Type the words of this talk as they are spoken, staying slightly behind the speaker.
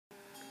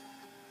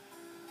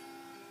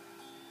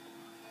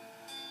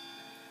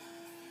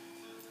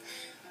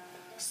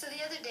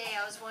other day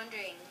I was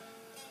wondering,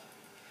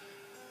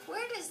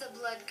 where does the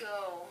blood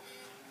go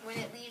when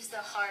it leaves the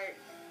heart?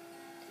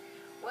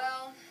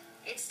 Well,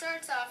 it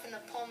starts off in the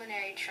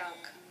pulmonary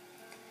trunk,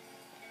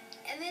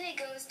 and then it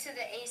goes to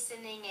the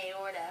ascending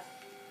aorta.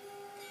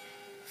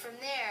 From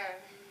there,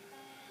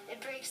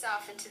 it breaks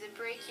off into the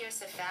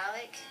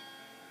brachiocephalic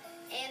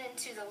and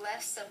into the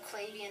left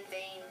subclavian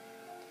vein,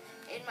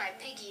 in my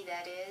piggy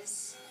that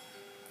is.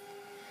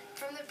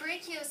 From the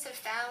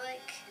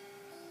brachiocephalic,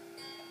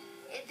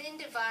 it then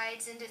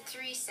divides into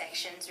three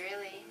sections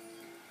really.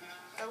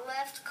 The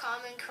left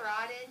common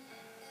carotid,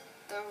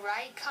 the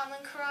right common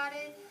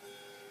carotid,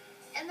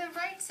 and the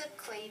right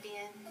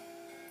subclavian.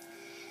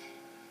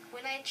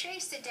 When I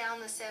traced it down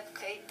the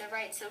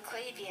right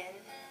subclavian,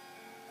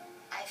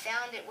 I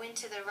found it went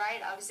to the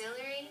right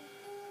auxiliary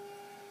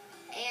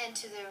and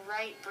to the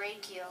right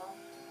brachial.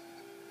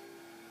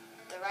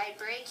 The right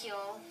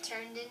brachial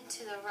turned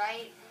into the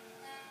right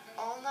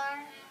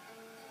ulnar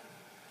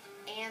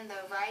and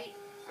the right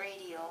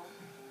radial.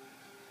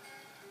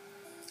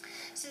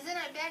 So then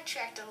I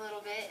backtracked a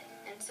little bit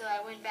until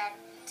I went back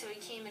till we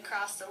came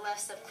across the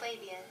left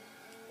subclavian.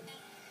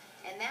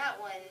 And that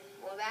one,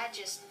 well, that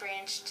just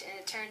branched and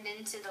it turned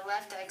into the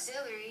left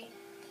auxiliary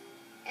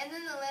and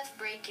then the left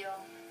brachial.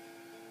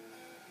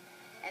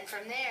 And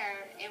from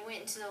there, it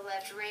went into the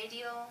left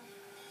radial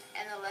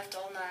and the left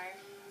ulnar.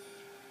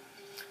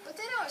 But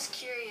then I was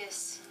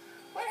curious,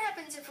 what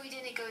happens if we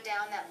didn't go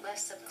down that left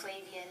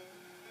subclavian?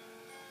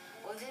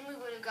 Well, then we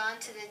would have gone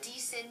to the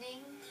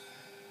descending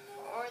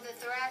or the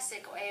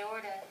thoracic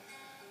aorta.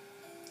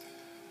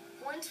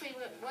 Once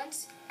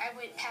I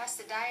went past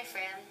the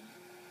diaphragm,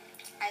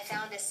 I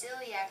found a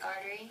celiac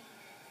artery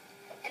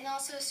and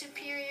also a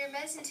superior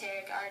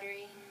mesenteric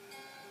artery.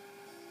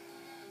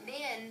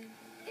 Then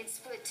it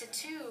split to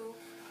two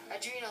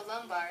adrenal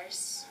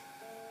lumbars,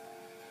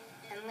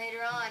 and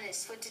later on it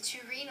split to two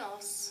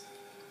renals.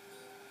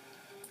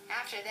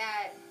 After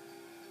that,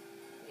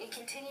 it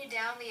continued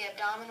down the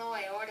abdominal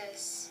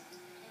aortas,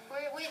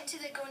 where it went to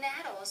the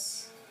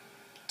gonadals,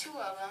 two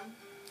of them,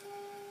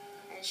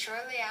 and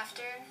shortly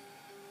after,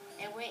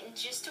 it went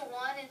just to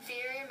one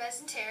inferior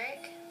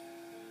mesenteric,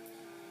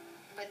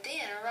 but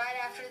then right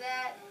after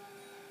that,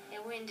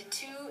 it went to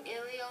two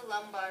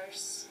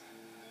iliolumbars.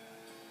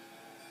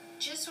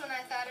 Just when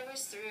I thought it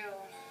was through,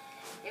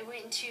 it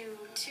went to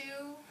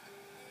two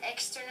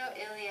external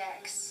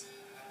iliacs.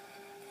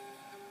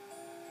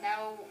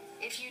 Now,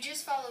 if you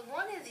just followed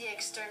one of the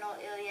external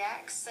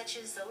iliacs, such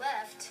as the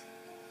left,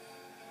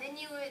 then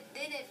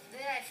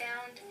I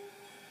found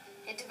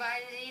it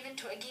divided even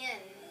again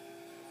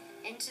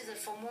into the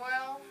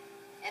femoral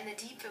and the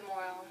deep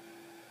femoral.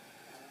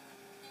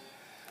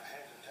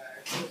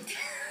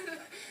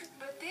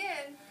 But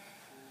then,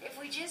 if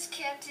we just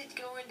kept it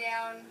going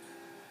down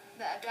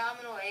the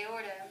abdominal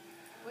aorta,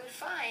 we'd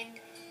find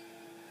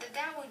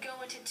that would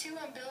go into two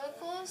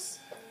umbilicals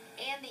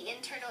and the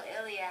internal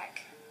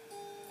iliac.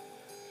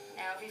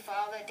 Now, if you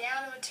follow that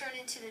down, it would turn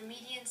into the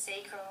median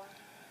sacral.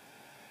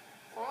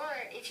 Or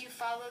if you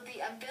followed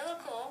the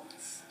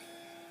umbilicals,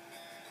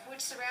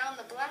 which surround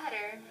the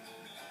bladder,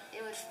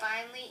 it would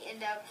finally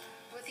end up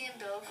with the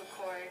umbilical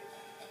cord.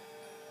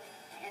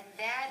 And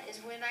that is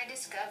when I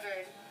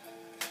discovered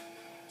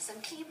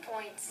some key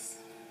points,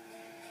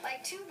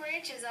 like two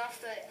branches off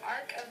the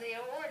arc of the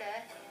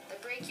aorta, the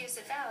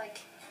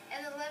brachiocephalic,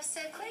 and the left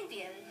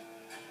subclavian.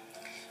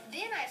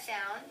 Then I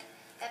found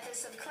that the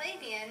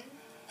subclavian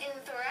in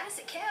the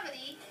thoracic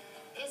cavity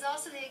is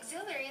also the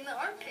axillary in the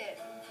armpit,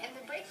 and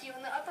the brachial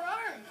in the upper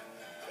arm.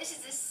 This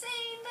is the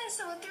same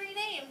vessel with three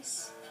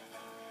names.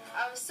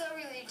 I was so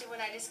relieved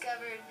when I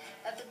discovered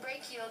that the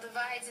brachial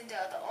divides into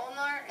the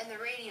ulnar and the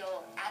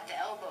radial at the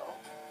elbow.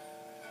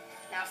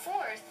 Now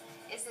fourth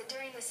is that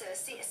during the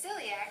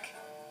celiac,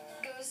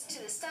 goes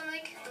to the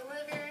stomach, the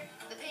liver,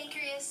 the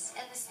pancreas,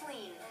 and the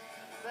spleen,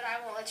 but I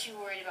won't let you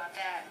worry about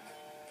that.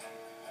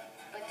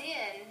 But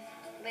then,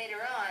 later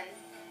on,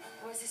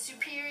 was the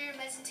superior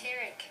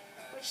mesenteric,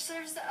 which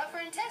serves the upper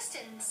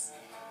intestines.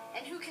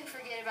 And who can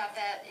forget about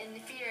that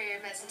inferior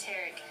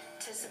mesenteric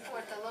to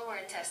support the lower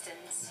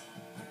intestines?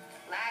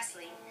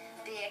 Lastly,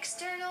 the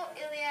external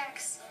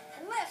iliacs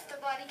left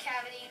the body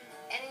cavity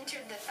and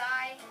entered the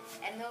thigh,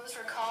 and those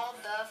were called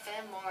the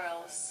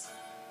femorals.